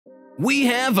We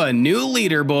have a new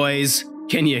leader, boys.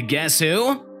 Can you guess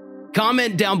who?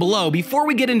 Comment down below before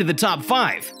we get into the top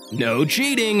 5. No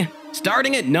cheating.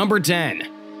 Starting at number 10.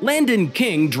 Landon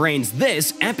King drains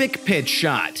this epic pitch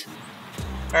shot.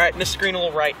 All right, miss screen a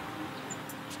little right.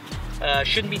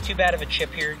 Shouldn't be too bad of a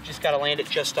chip here. Just got to land it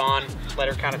just on. Let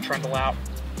her kind of trundle out.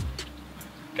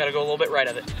 Got to go a little bit right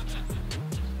of it.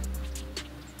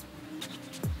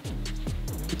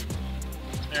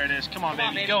 There it is. Come on,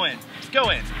 baby. Go in. Go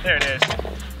in. There it is.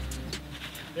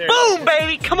 There Boom,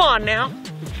 baby. Come on now.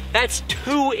 That's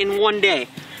 2 in 1 day.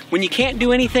 When you can't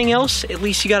do anything else, at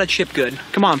least you got a chip good.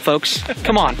 Come on, folks.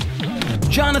 Come on.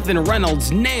 Jonathan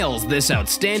Reynolds nails this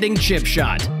outstanding chip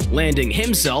shot, landing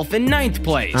himself in 9th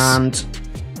place. And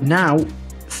now,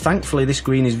 thankfully, this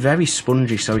green is very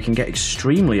spongy, so we can get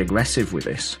extremely aggressive with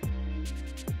this.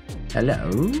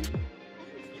 Hello?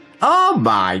 Oh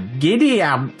my giddy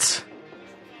ant!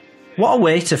 What a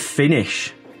way to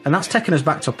finish. And that's taken us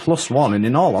back to +1, and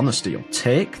in all honesty, you'll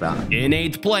take that. In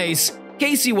 8th place,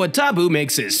 Casey Watabu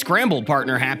makes his scramble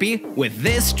partner happy with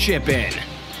this chip in.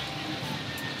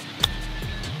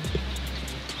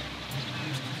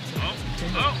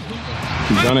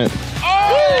 He's done it.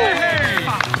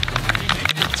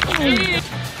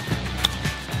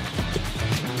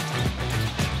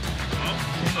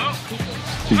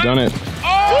 He's done it.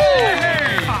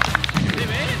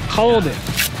 Hold it.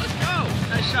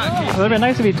 It would have been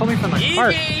nice if he told me from the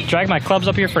start. Drag my clubs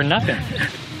up here for nothing.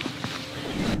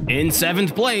 In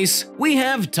 7th place, we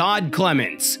have Todd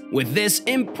Clements with this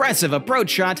impressive approach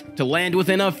shot to land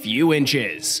within a few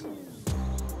inches.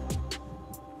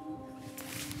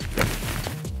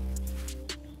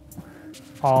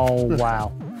 Oh,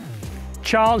 wow.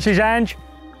 Chances, Ange.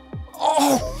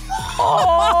 Oh!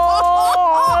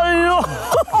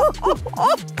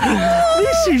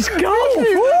 This is gold.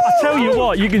 I tell you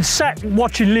what, you can sat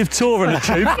watching Live Tour on the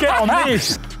tube. Get on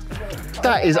this.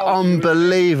 That is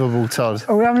unbelievable, Todd.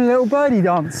 Are we having a little birdie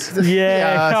dance?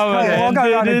 Yeah, come on. I'll go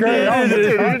around the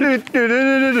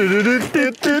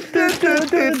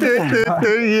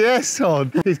green. Yes,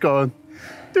 Todd. He's gone.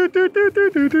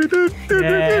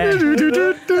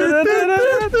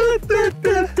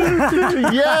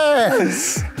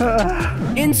 Yes!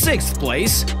 In 6th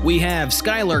place, we have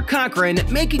Skylar Cochran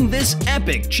making this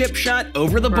epic chip shot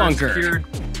over the bunker. Secured.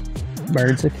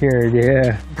 Bird secured,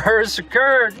 yeah. Bird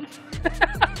secured.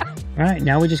 All right,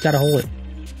 now we just got to hold it.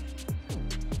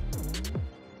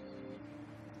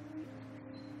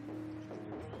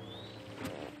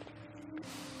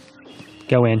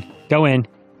 Go in. Go in.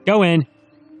 Go in.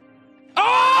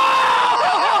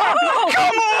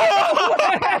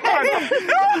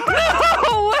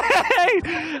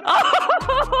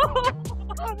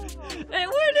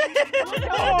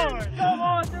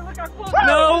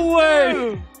 No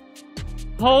way!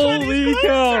 Holy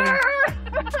cow!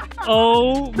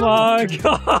 Oh my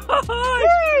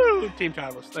gosh! Team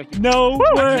titles. Thank you. No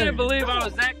way! I can't believe I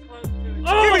was that close to it.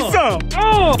 Oh. Give me some!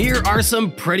 Oh. Here are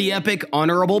some pretty epic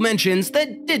honorable mentions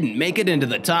that didn't make it into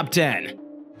the top 10.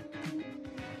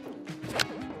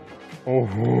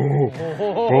 Oh.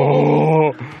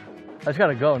 I just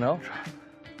gotta go, no?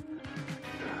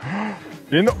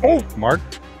 In the, oh, Mark.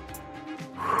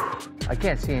 I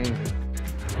can't see anything.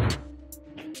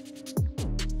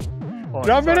 Oh,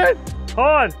 Jump in it.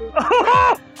 Hold!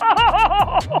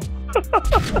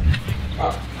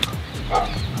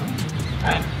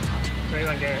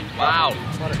 Wow.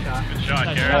 What a shot. Good shot,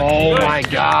 Garrett. Oh my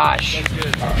gosh. That's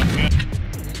good.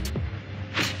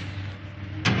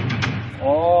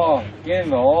 Oh, get in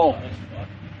the hole.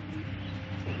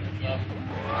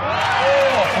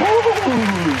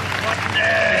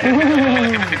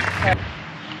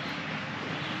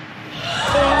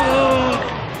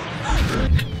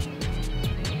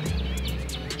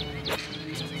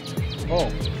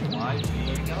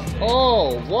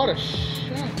 Oh, what a shot.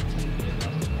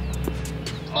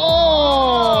 Oh!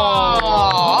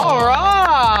 All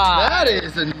right. That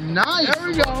is a nice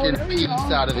fucking piece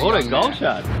out of the What a golf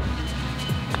shot.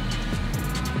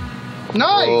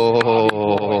 Nice!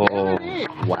 Oh,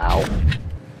 wow.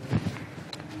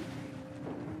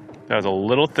 That was a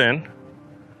little thin.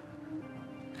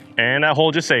 And that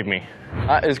hole just saved me.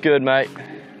 That is good, mate.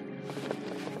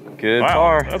 Good Wow,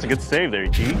 par. that's a good save there,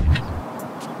 G.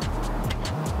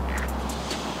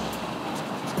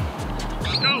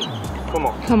 Come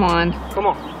on. Come on. Come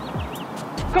on.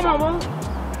 Come on, Mom.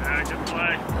 Yeah, good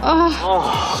play.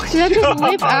 Oh, did that just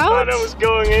whip I thought out? it was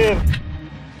going in.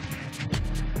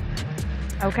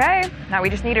 Okay, now we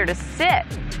just need her to sit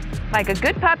like a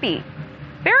good puppy.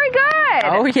 Very good.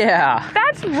 Oh yeah.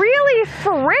 That's really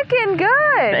frickin'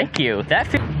 good. Thank you. That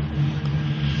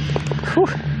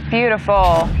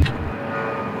Beautiful.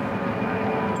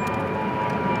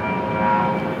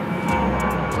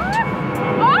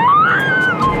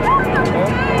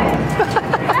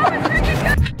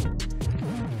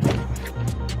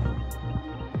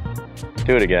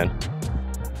 Do it again.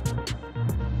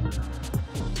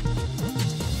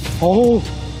 Oh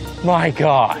my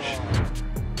gosh.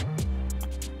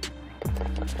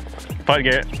 Putt,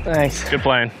 Garrett. Thanks. Good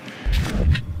playing.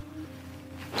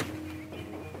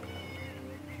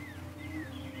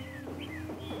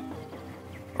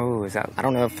 Oh, is that? I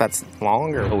don't know if that's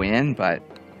long or. Go in, but.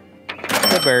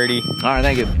 Good birdie. All right,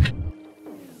 thank you.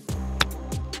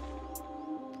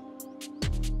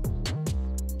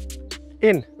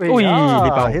 In.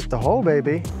 Hit the hole,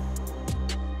 baby.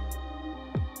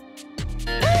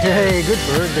 Hey, good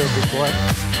bird, baby boy.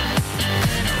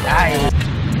 Nice.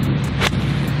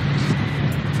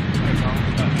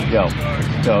 Go.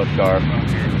 Go, Scarf.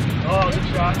 Oh, good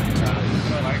shot.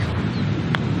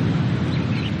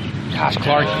 Gosh,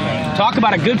 Clark, talk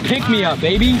about a good pick-me-up,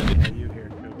 baby. You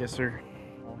here. Yes, sir.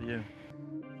 All you.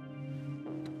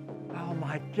 Oh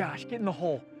my gosh, get in the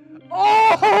hole.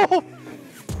 Oh!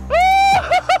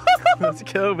 Let's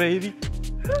go, baby.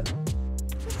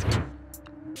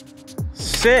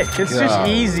 Sick. It's just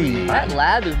easy. That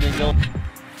lab has been going.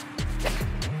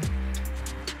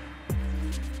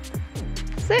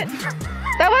 Sit.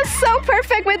 That was so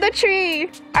perfect with the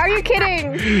tree. Are you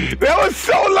kidding? That was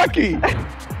so lucky.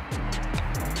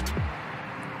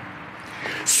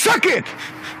 Suck it.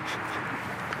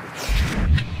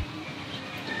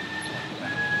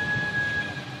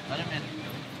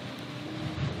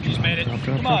 He's made it.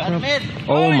 Come on, let him in.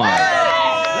 Oh my.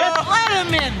 Let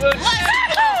him in.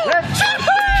 Let's go.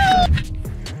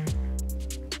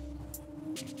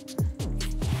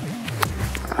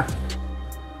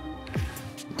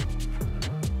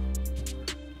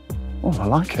 Oh, I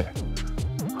like it.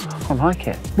 I like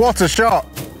it. What a shot.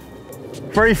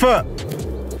 3 foot.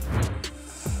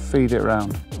 Feed it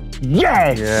round.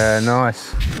 Yes. Yeah,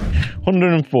 nice.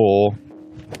 104.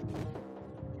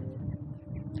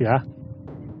 Yeah.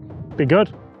 Be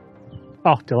good.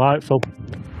 Oh, delightful.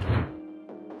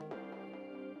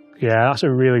 Yeah, that's a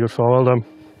really good fall. Well done.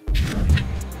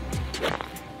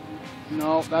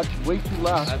 No, that's way too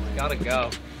loud. That's gotta go.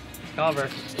 Cover.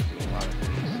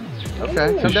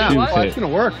 Okay, come down. Oh, that's gonna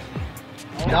work.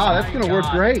 Yeah, that's gonna work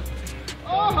great.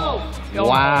 Wow.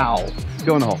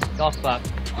 Go in the hole. Golf clap.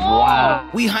 Wow.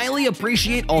 We highly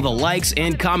appreciate all the likes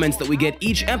and comments that we get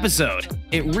each episode.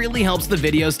 It really helps the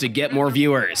videos to get more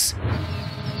viewers.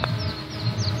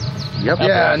 Yep.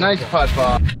 Yeah, nice putt,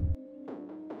 Bob.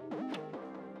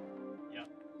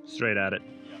 Straight at it.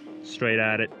 Straight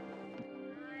at it.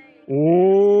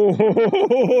 Oh!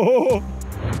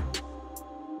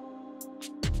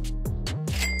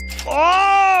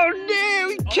 Oh, damn!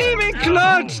 He came in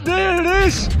clutch! There it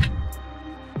is!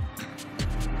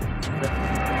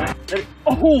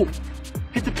 Oh!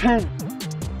 Hit the pin!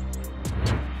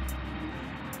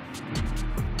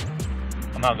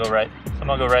 Somehow go right.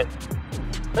 Somehow go right.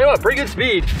 Tell you what, pretty good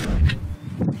speed.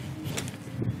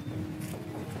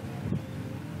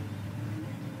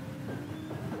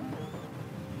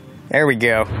 There we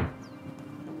go.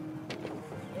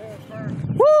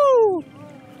 Woo!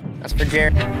 That's for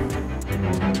Jared.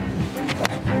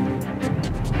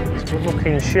 It's a good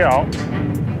looking shot.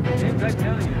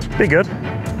 Be good.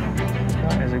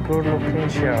 That is a good looking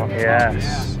shot.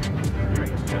 Yes.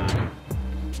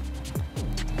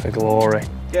 For glory.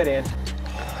 Get in.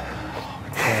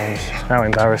 James, how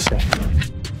embarrassing.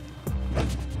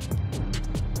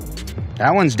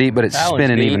 That one's deep, but it's That one's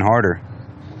spinning deep. even harder.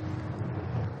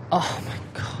 Oh my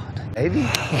god. Baby.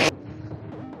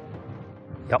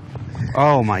 Yep.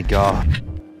 Oh my god.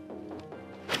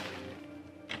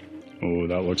 Oh,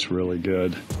 that looks really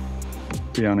good.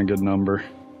 Be on a good number.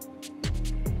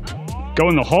 Go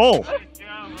in the hole.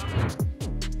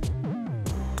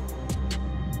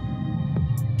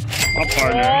 My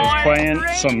partner is playing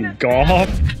some golf.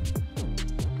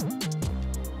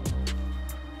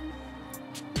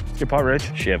 Good putt, Rich.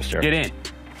 Shipster. Get in.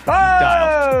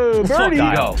 Oh, birdie.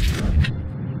 Go.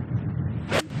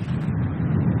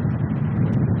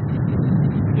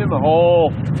 Get in the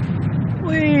hole.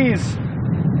 Please.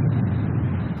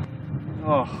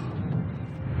 Oh.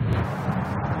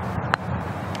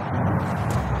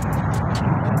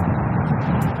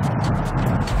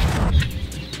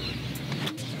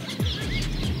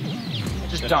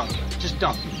 Just dunk. Just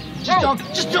dunk. Just dunk.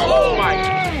 Just dunk. Oh my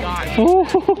god.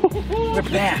 We're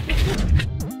back.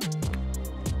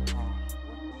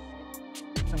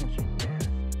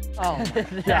 Oh.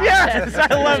 Yes! I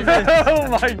love this. Oh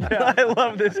my god. I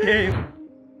love this game.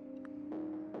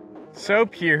 So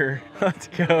pure. Let's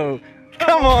go.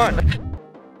 Come on.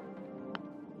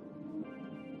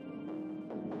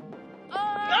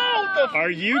 Are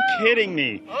you kidding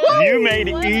me? You made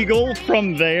eagle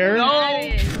from there?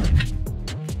 No.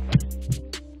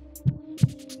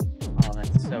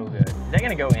 so good. Is that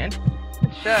gonna go in?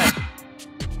 It should.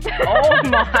 Oh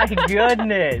my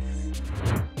goodness.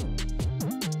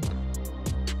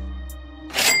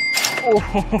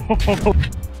 Oh.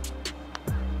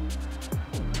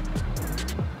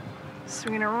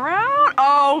 Swinging around.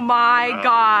 Oh my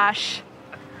gosh.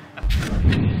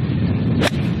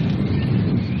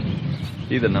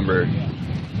 See the number.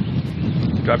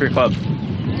 Drop your club.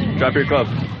 Drop your club.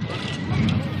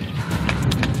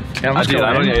 Yeah, I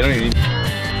don't need.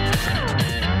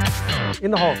 In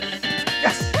the hole.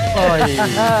 Yes!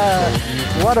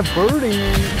 Oh, what a birdie!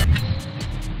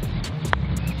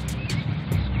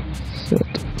 Sit.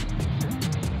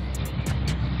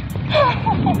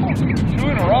 2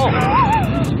 in a row.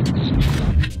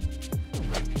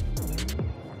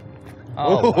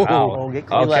 Oh, wow.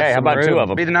 Okay, how about 2 of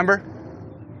them? Be the number.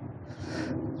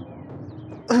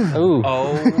 Ooh.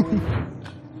 Oh.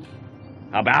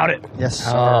 How about it? Yes,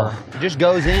 sir. It just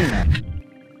goes in.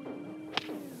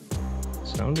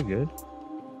 Sounded good.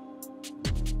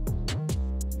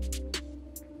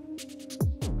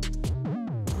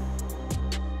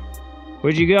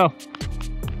 Where'd you go?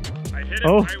 I hit it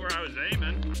right where I was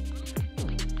aiming.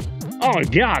 Oh,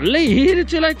 golly, he hit it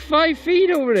to like 5 feet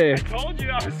over there. I told you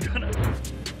I was gonna.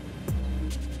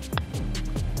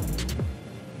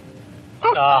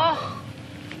 Oh.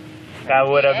 That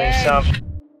would have been something.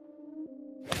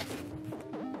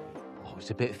 Oh, it's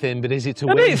a bit thin, but is it to A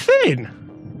win? bit thin.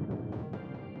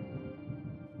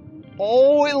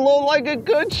 Oh, it looked like a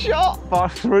good shot by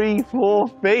 3-4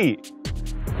 feet.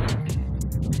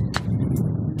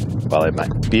 Well, it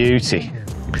mate, beauty.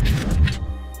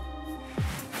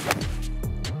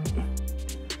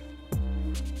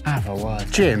 Have a word.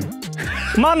 Jim.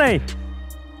 Money.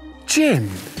 Jim.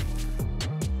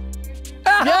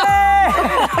 Yeah!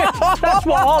 That's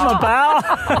what I'm about.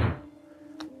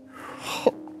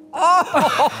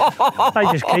 They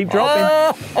just keep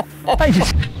dropping. They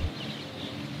just.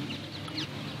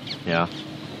 Yeah.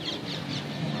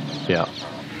 Yeah.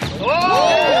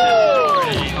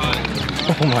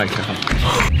 Oh my God.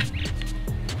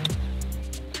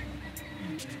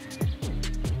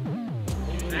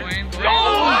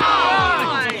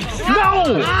 No!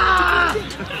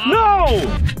 No!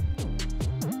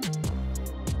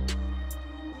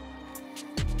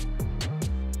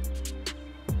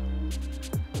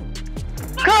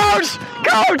 Coach!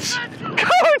 Coach!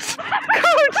 Coach!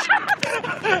 Coach!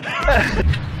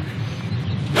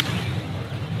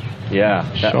 Yeah.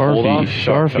 Sharpie.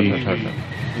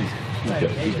 He's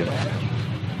good. He's good.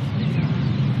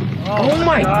 Oh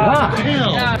my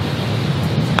God!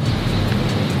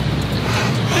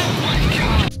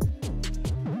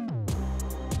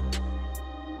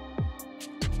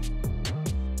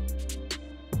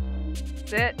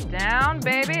 Sit down,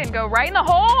 baby, and go right in the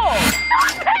hole.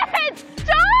 Stop it!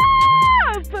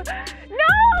 Stop! No,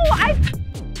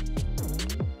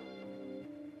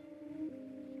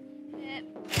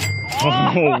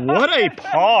 Oh, what a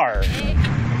par!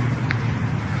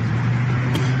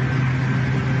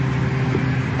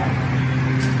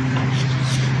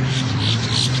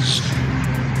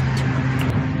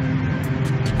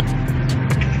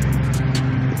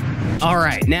 All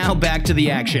right, now back to the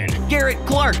action. Garrett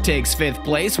Clark takes 5th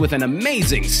place with an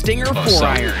amazing stinger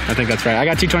 4-iron. I think that's right. I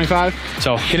got 225.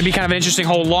 So gonna be kind of an interesting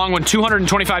hole. Long one,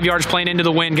 225 yards playing into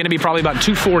the wind. Gonna be probably about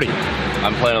 240.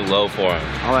 I'm playing a low for him.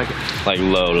 I like it. Like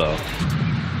low.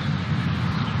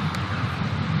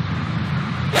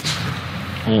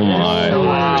 Oh my.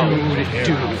 Wow.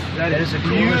 Dude, that is a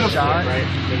beautiful shot.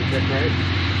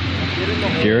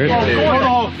 Garrett?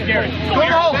 Garrett.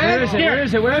 Where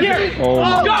is it? Where is it? Oh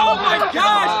my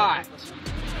God!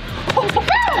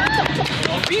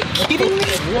 Are you kidding me?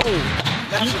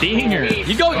 Stinger.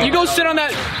 You go sit on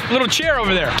that little chair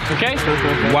over there, okay?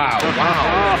 Wow.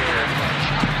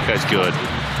 That guy's good.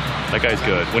 That guy's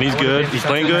good. When he's good, he's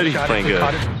playing good, he's playing good.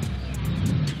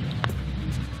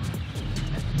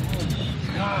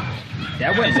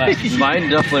 That went left. Mine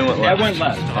definitely went left. That went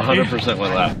left. 100%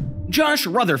 went left. Josh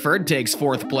Rutherford takes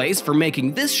 4th place for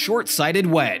making this short-sighted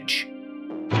wedge.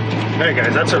 Hey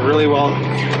guys, that's a really well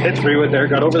hit 3-wood there.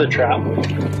 Got over the trap.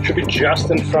 Should be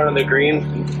just in front of the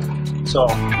green. So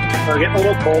we're getting a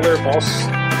little colder. Ball's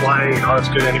flying not as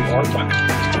good anymore, but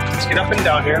let's get up and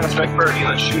down here. Let's make birdie.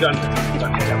 Let's shoot under.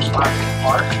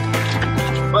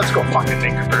 Let's go fucking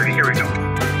make a birdie. Here we go.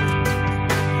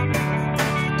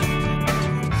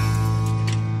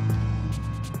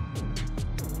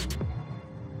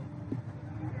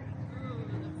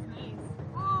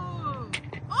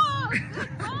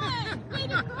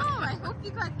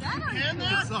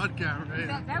 It's on camera.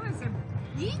 Yeah. That was a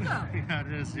eagle. Yeah, it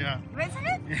is, yeah. Wasn't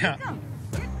it? Yeah. Eagle.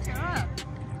 Good job.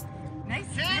 Nice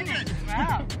job.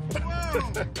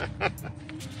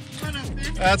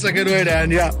 That's a good way to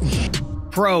end, yeah.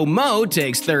 Pro Mo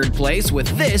takes third place with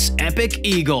this epic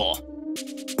eagle.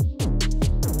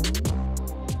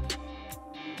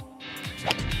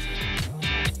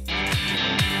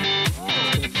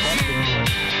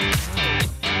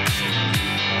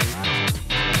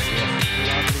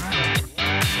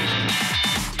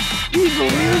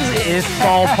 Is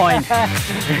ballpoint.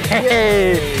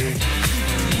 Hey.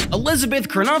 Elizabeth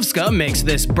Kranovska makes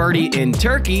this birdie in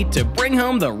Turkey to bring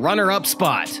home the runner-up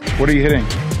spot. What are you hitting?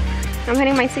 I'm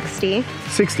hitting my 60.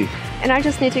 60. And I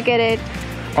just need to get it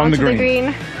On onto the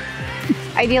green.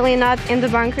 Ideally not in the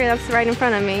bunker that's right in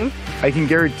front of me. I can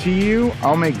guarantee you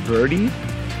I'll make birdie.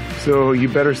 So you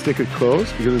better stick it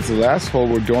close because it's the last hole.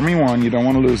 We're dorming one. You don't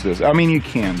want to lose this. I mean, you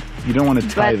can. You don't want to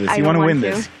tie this. You want to win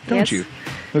this, don't you?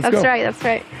 Let's go. That's right, that's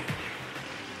right.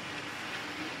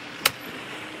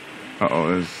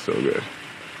 Uh-oh, this is so good.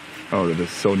 Oh, that is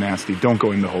so nasty. Don't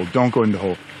go in the hole. Don't go in the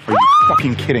hole. Are you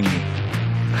fucking kidding me?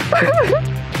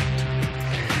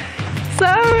 So,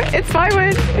 it's my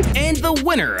win. And the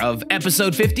winner of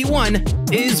episode 51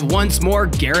 is once more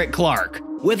Garrett Clark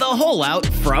with a hole out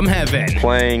from heaven.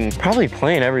 Probably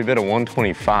playing every bit of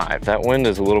 125. That wind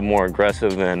is a little more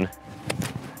aggressive than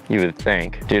you would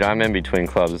think. Dude, I'm in between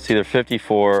clubs. It's either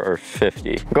 54 or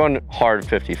 50. I'm going hard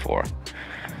 54.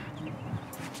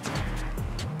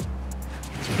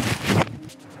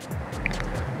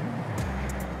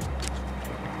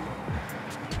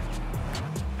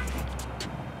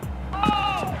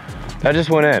 That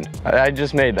just went in. I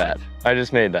just made that. I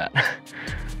just made that.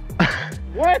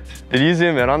 What? Did you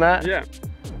zoom in on that? Yeah.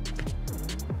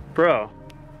 Bro,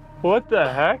 what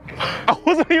the heck? I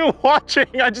wasn't even watching.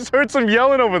 I just heard some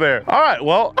yelling over there. All right,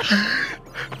 well,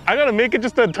 I gotta make it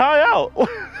just a tie out.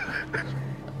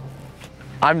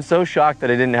 I'm so shocked that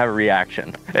I didn't have a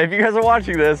reaction. If you guys are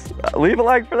watching this, leave a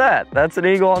like for that. That's an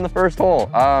eagle on the first hole.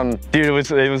 Dude, it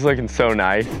was looking so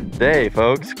nice. Day,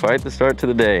 folks, quite the start to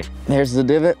the day. There's the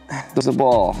divot, there's the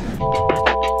ball.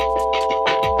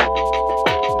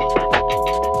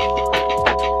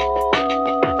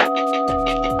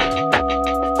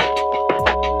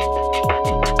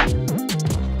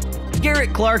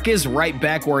 Garrett Clark is right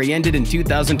back where he ended in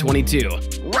 2022,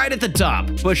 right at the top,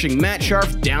 pushing Matt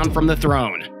Scharf down from the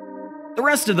throne. The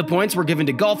rest of the points were given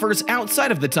to golfers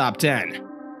outside of the top 10.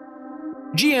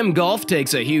 GM Golf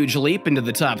takes a huge leap into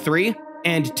the top 3,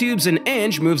 and Tubes and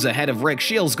Ange moves ahead of Rick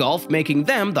Shiels Golf, making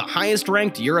them the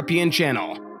highest-ranked European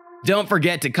channel. Don't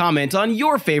forget to comment on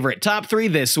your favorite top 3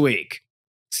 this week.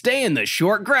 Stay in the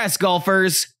short grass,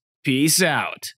 golfers. Peace out.